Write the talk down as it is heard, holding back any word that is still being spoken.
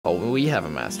Oh, we have a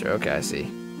master. Okay, I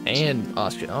see. And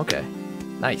Austrian. Okay.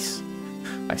 Nice.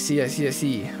 I see. Are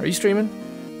you streaming,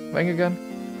 Vangagun?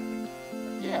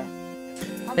 Yeah.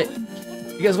 Hey,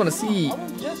 you guys want to see...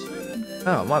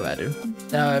 Oh, my bad, dude.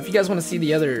 If you guys want to see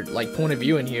the other like point of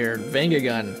view in here,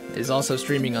 Vangagun is also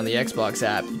streaming on the Xbox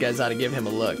app. You guys ought to give him a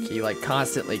look. He like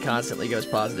constantly goes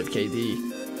positive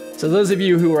KD. So those of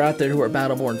you who are out there who are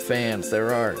Battleborn fans,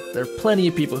 there are plenty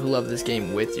of people who love this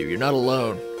game with you. You're not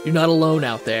alone. You're not alone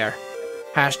out there.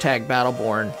 Hashtag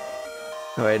Battleborn.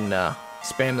 Go ahead and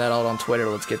spam that out on Twitter.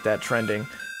 Let's get that trending.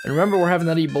 And remember, we're having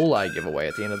that Ebola giveaway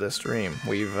at the end of this stream.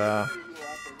 We've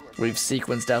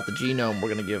sequenced out the genome. We're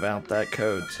gonna give out that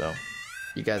code, so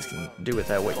you guys can do with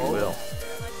that what you will.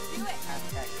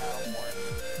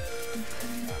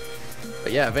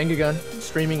 But yeah, Vangagun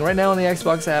streaming right now on the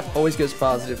Xbox app. Always goes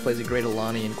positive. Plays a great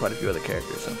Alani and quite a few other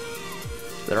characters. So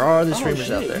there are other streamers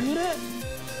out there.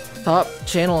 Top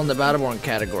channel in the Battleborn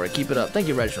category. Keep it up. Thank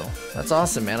you, Reginald. That's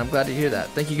awesome, man. I'm glad to hear that.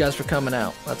 Thank you guys for coming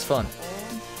out. That's fun.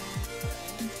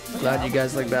 Glad you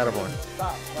guys like Battleborn.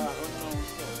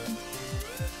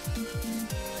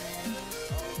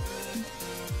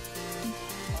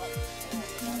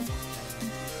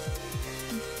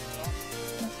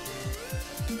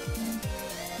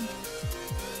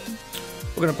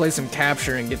 We're gonna play some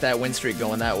capture and get that win streak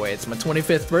going that way. It's my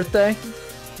 25th birthday.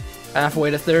 Halfway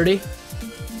to 30.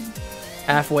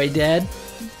 Halfway dead.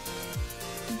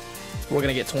 We're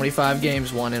gonna get 25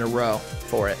 games won in a row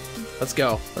for it. Let's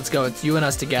go. Let's go. It's you and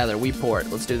us together. We port.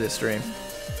 Let's do this stream.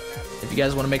 If you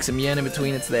guys want to make some yen in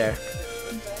between, it's there.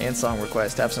 And song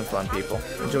request. Have some fun, people.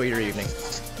 Enjoy your evening.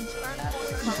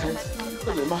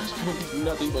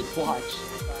 Nothing but watch.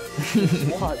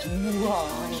 Watch.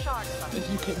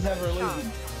 You can never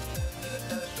leave.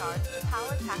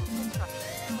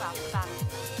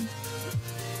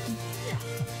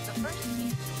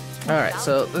 Alright,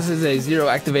 so this is a 0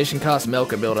 activation cost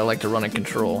Melka build I like to run and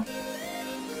control.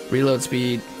 Reload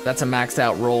speed, that's a maxed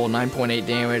out roll, 9.8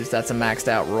 damage, that's a maxed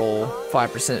out roll,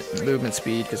 5% movement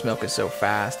speed because Melka's so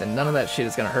fast, and none of that shit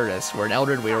is going to hurt us. We're an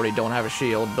Eldred, we already don't have a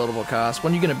shield, buildable cost.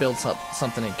 When are you going to build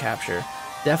something in capture?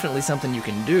 Definitely something you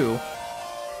can do,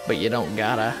 but you don't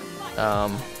gotta.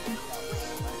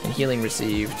 And healing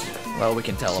received, well, we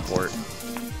can teleport.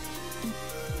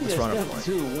 Let's run a point.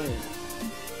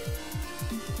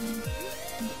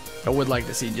 I would like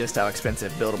to see just how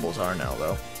expensive buildables are now,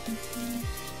 though.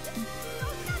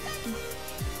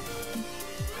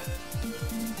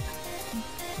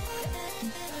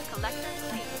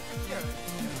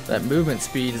 That movement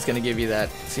speed is going to give you that.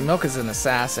 See, Melka's an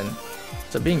assassin,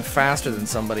 so being faster than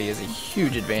somebody is a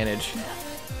huge advantage.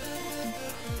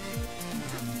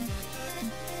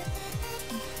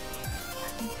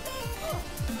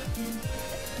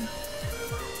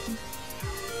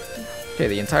 Okay,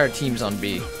 the entire team's on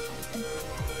B.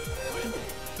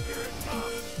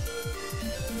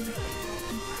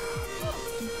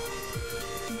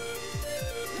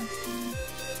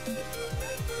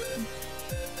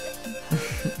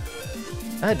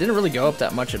 It didn't really go up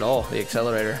that much at all, the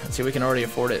accelerator. Let's see, we can already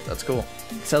afford it. That's cool.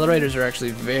 Accelerators are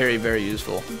actually very, very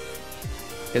useful,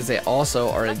 because they also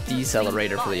are a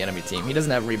decelerator for the enemy team. He doesn't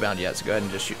have rebound yet, so go ahead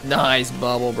and just shoot. Nice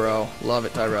bubble, bro. Love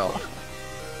it, Tyrell.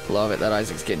 Love it. That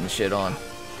Isaac's getting shit on.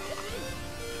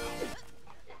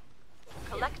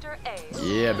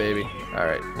 Yeah, baby.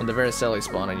 Alright, when the Variceli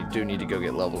spawn, and you do need to go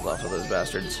get levels off of those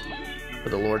bastards for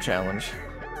the lore challenge.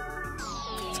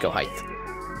 Let's go height.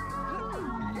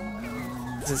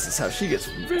 This is how she gets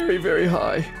very, very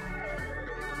high.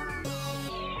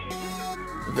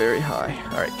 Very high.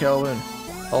 Alright, Kelvin.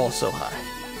 Also high.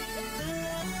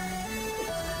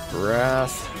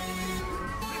 Wrath.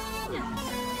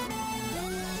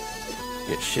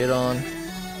 Get shit on.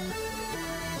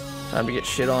 Time to get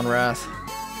shit on, Wrath.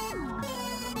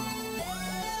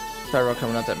 Tyrell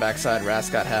coming up that backside. Wrath's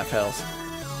got half health.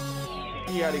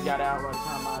 He already got out by the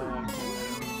time I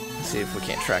Let's see if we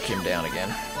can't track him down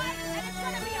again.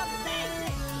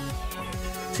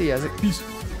 See, Isaac. Peace.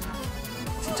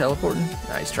 Is he teleporting?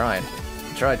 Nah, he's trying.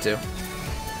 He tried to. You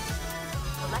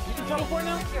can teleport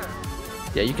now?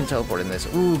 Yeah, you can teleport in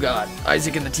this. Ooh, God.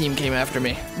 Isaac and the team came after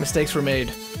me. Mistakes were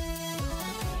made.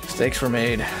 Mistakes were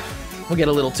made. We'll get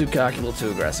a little too cocky, a little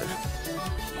too aggressive.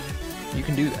 You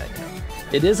can do that, you know.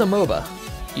 It is a MOBA.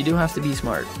 You do have to be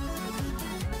smart.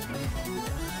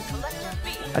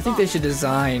 I think they should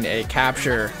design a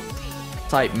capture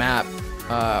type map,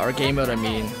 or game mode, I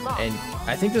mean, and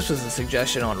I think this was a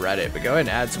suggestion on Reddit, but go ahead and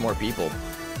add some more people.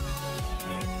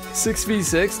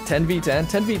 6v6, 10v10,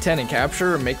 10v10 in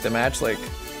capture, and make the match like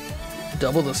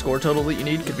double the score total that you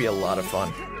need could be a lot of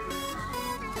fun.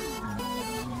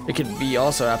 It could be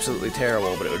also absolutely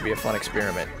terrible, but it would be a fun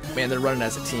experiment. Man, they're running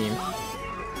as a team.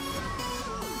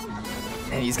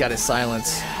 And he's got his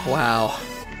silence. Wow.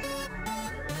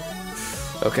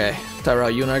 Okay,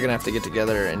 Tyrell, you and I are gonna have to get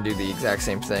together and do the exact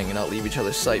same thing and not leave each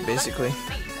other's sight, basically.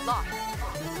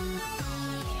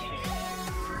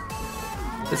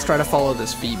 Let's try to follow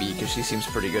this Phoebe, because she seems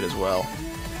pretty good as well.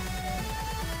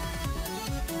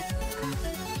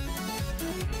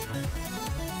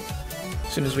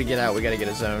 As soon as we get out, we gotta get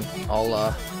a zone.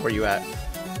 Where you at?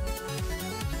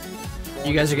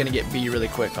 You guys are gonna get B really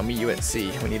quick. I'll meet you at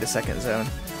C. We need a second zone.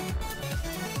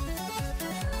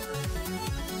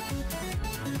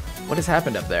 What has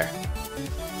happened up there?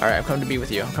 Alright, I've come to be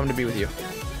with you. I'm coming to be with you.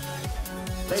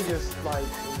 They just like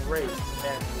race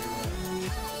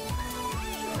everywhere.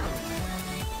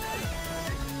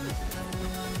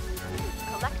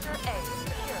 Collector A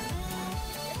secure.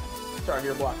 Sorry,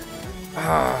 you're blocking.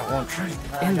 Ah, well, I'm trying to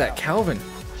end that Calvin.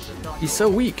 He's so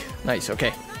weak. Nice,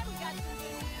 okay.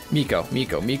 Miko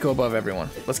above everyone.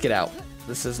 Let's get out.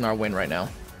 This isn't our win right now.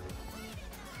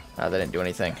 That didn't do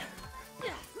anything.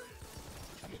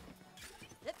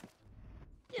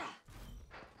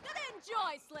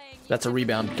 That's a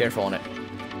rebound. Be careful on it.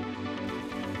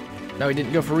 No, he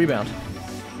didn't go for rebound.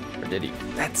 Or did he?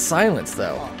 That's silence,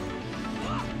 though.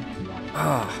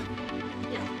 Ah.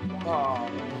 Oh,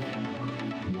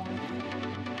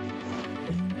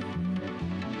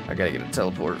 I gotta get a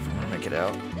teleport if I'm gonna make it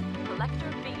out.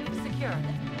 Collector B secure.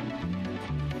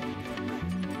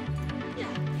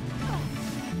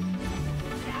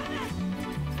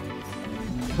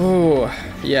 Oh,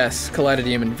 yes, Collided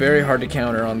Demon. Very hard to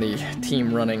counter on the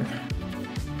team running.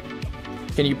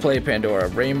 Can you play Pandora?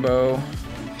 Rainbow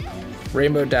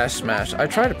Dash Smash. I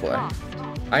try to play.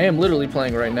 I am literally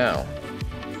playing right now.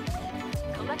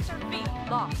 Collector B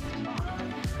lost.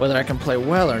 Whether I can play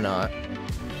well or not.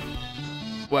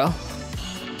 Well,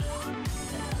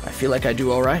 I feel like I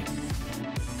do all right.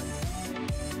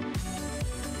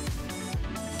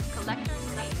 Collector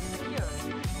C secure.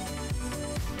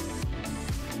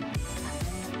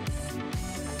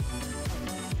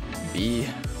 B.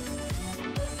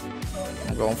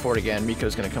 I'm going for it again.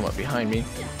 Miko's gonna come up behind me.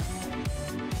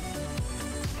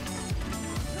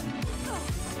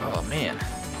 Oh man.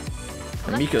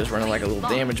 And Miko's running like a little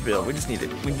damage build. We just need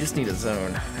a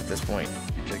zone at this point.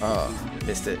 Oh,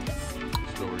 missed it.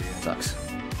 Sucks.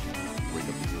 Wake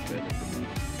up in your bed and do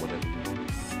whatever you want.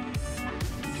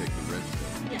 You check the red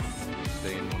stuff.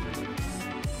 Stay in Wonderland.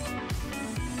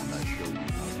 And I show you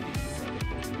how to use the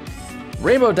rabbit hole.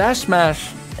 Rainbow Dash Smash.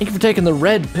 Thank you for taking the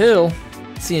red pill.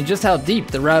 Seeing just how deep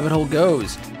the rabbit hole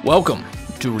goes. Welcome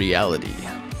to reality.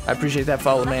 I appreciate that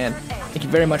follow, man. Thank you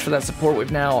very much for that support.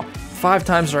 We've now 5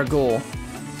 times our goal.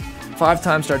 5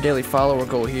 times our daily follower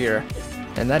goal here.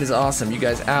 And that is awesome. You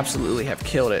guys absolutely have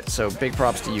killed it. So big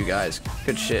props to you guys.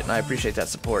 Good shit, and I appreciate that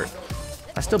support.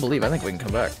 I still believe. I think we can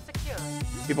come back.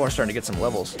 People are starting to get some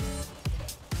levels.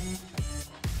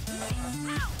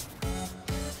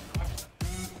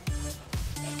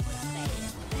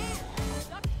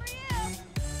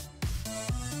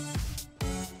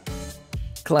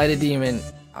 Collided Demon.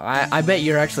 I bet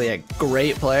you're actually a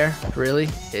great player, really.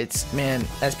 It's, man,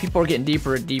 as people are getting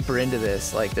deeper and deeper into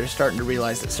this, like, they're starting to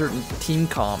realize that certain team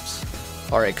comps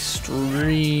are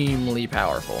extremely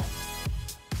powerful.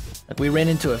 Like, we ran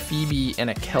into a Phoebe and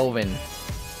a Kelvin.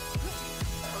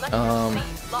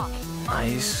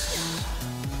 Nice.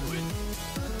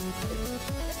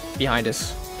 Behind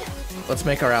us. Let's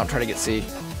make our out and try to get C.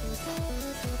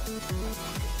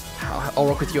 I'll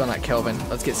work with you on that, Kelvin.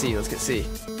 Let's get C, let's get C.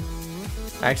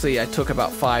 Actually, I took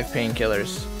about 5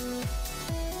 painkillers.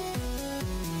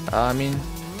 I mean,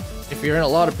 if you're in a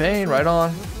lot of pain, right on.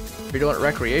 If you're doing it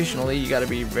recreationally, you gotta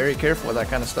be very careful with that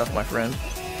kind of stuff, my friend.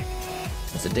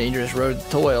 It's a dangerous road to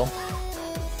toil.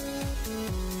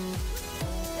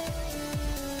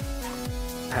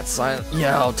 That's silent.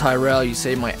 Yo, Tyrell, you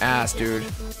saved my ass, dude. You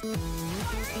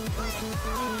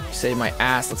saved my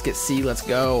ass. Let's get C, let's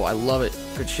go. I love it.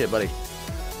 Good shit, buddy.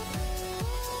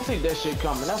 I think that shit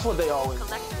coming. That's what they always do.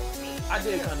 I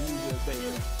did kind of use it as bait.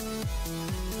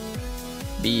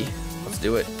 B. Let's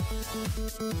do it.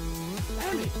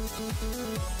 Damn it.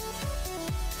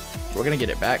 We're gonna get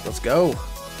it back. Let's go.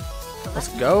 Let's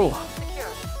go.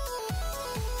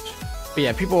 But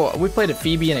yeah, we played a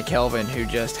Phoebe and a Kelvin who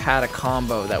just had a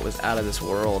combo that was out of this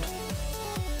world.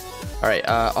 Alright,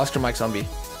 Oscar Mike's on B.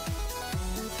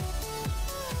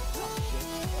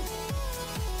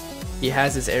 He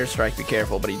has his airstrike, be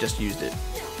careful, but he just used it.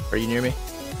 Are you near me?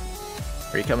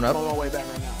 Are you coming up? I'm on my way back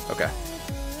right now. Okay.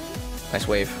 Nice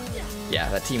wave. Yeah,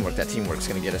 that teamwork's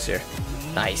gonna get us here.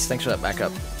 Nice, thanks for that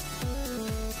backup.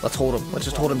 Let's hold him. Let's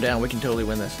just hold him down. We can totally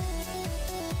win this.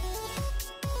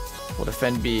 We'll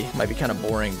defend B. Might be kind of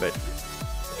boring, but...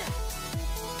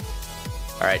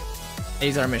 Alright.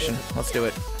 A's our mission. Let's do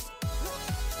it.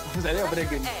 They're over there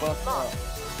getting fucked up.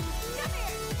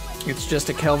 It's just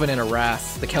a Kelvin and a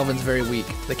Wrath. The Kelvin's very weak.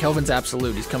 The Kelvin's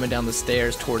absolute. He's coming down the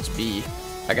stairs towards B.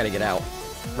 I gotta get out.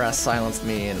 Wrath silenced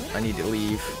me and I need to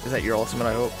leave. Is that your ultimate,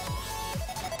 I hope?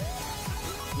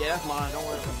 Yeah, that's mine. Don't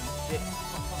worry. Shit.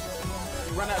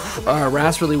 Run out.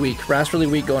 Wrath's really weak. Wrath's really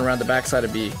weak going around the backside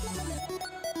of B.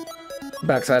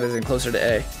 Backside is in closer to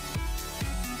A.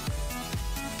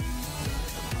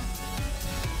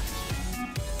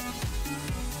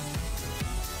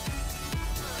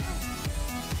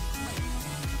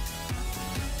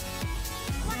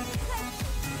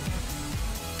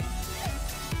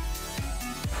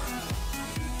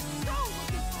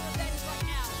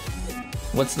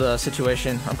 What's the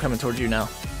situation? I'm coming towards you now.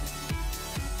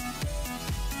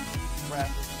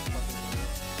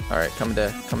 Alright, coming to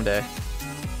A.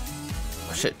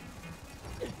 Oh shit.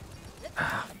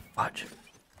 Ah, fudge.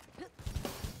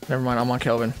 Never mind, I'm on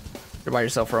Kelvin. You're by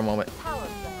yourself for a moment. Power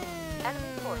cell. Enemy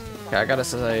forces. Okay, I got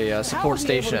us a support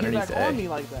station underneath A.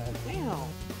 Like that? Damn.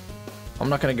 I'm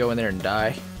not gonna go in there and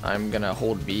die. I'm gonna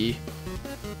hold B.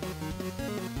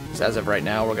 So as of right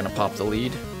now, we're gonna pop the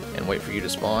lead and wait for you to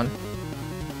spawn.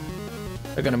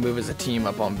 They're gonna move as a team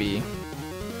up on B.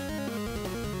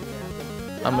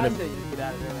 I'm gonna...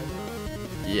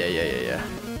 Yeah.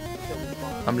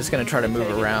 I'm just gonna try to move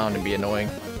around and be annoying.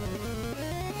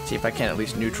 See if I can at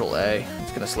least neutral A.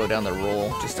 It's gonna slow down the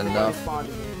roll just enough.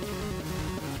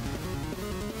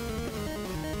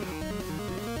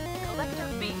 Collector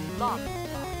B lost.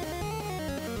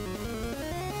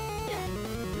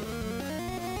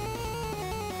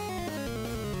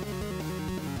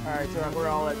 Alright, so we're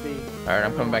all at B. Alright,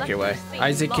 I'm coming back your way.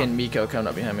 Isaac and Miko coming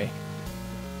up behind me.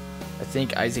 I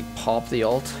think Isaac popped the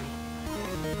ult.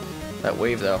 That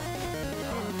wave though.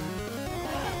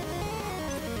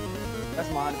 That's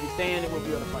mine. If you stay in it, we'll be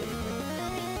able to fight you.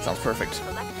 Sounds perfect.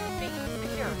 Collector B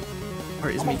secure.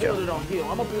 Where is I'm gonna build Miko? it on heal.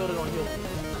 I'm gonna build it on heal.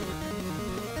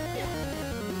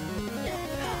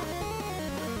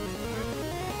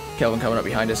 Kelvin coming up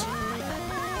behind us.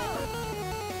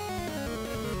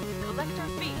 Collector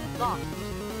B lost.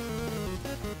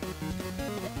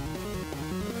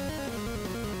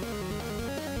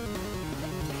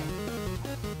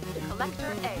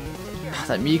 Collector A secure.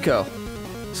 That Miko.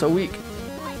 So weak.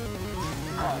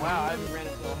 Oh wow, I haven't ran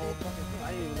into the whole fucking thing.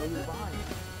 I didn't even know you were behind me.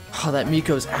 Oh, that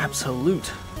Miko's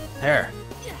absolute. There.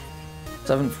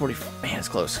 740. Man, it's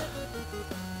close.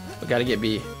 We gotta get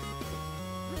B.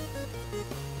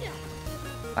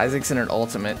 Isaac's in an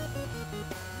ultimate.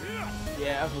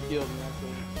 Yeah, that's what killed me.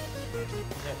 That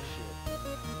shit.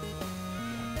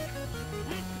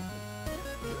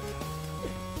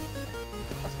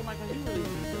 Oscar Michael, you really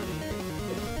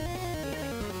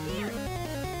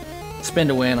Spin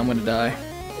to win, I'm gonna die.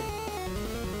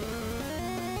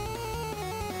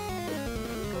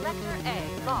 Collector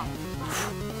A lost.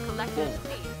 Collector C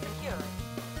secure.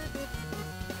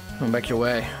 Coming back your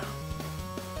way.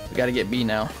 We gotta get B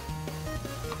now.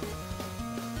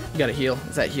 You gotta heal.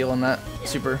 Is that heal on that?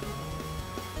 Super.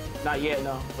 Not yet,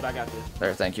 no, but I got this.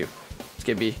 There, thank you. Let's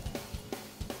get B.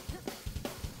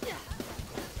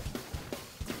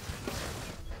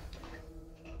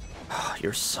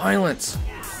 Your silence.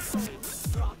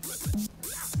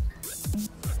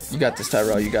 You got this,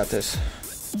 Tyrell. You got this.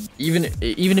 Even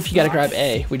if you gotta grab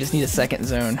A, we just need a second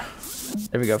zone.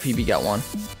 There we go. PB got one.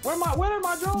 Where did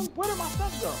my drone? Where did my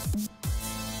stuff go?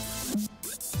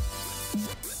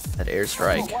 That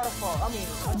airstrike. Oh, waterfall. I mean,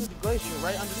 under the glacier,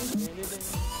 right underneath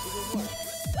me.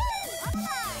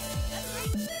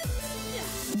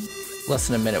 Less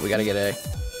than a minute. We gotta get A. I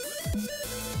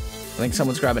think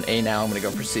someone's grabbing A now. I'm gonna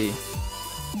go for C.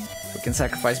 We can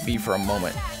sacrifice B for a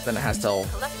moment. Then it has to.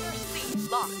 Collector C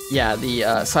lost. Yeah,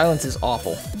 the silence is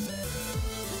awful.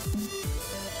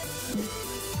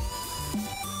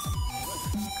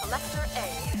 Collector A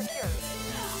secure.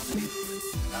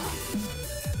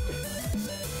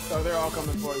 So they're all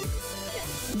coming for you.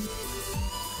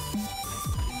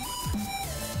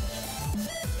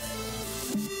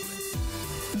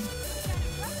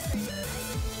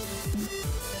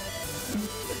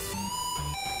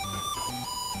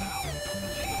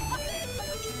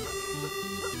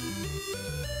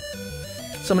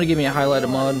 Somebody give me a highlighted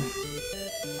mod.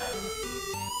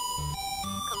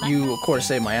 You, of course,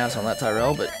 saved my ass on that,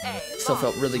 Tyrell, but still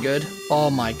felt really good. Oh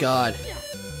my god.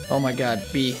 Oh my god,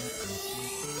 B.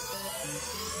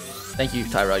 Thank you,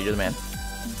 Tyrell, you're the man.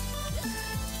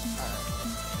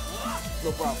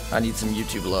 No problem. I need some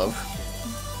YouTube love.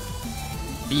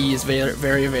 B is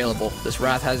very available. This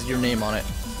Wrath has your name on it.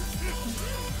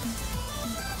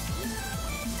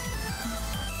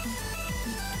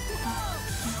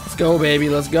 Let's go, baby.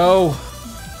 Let's go.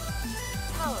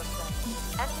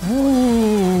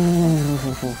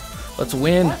 Ooh. Let's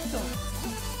win.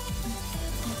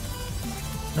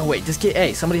 No, wait. Just get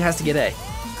A. Somebody has to get A.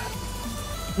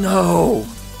 No.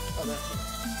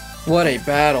 What a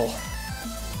battle.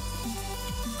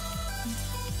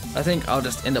 I think I'll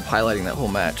just end up highlighting that whole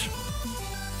match.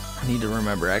 I need to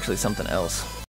remember actually something else.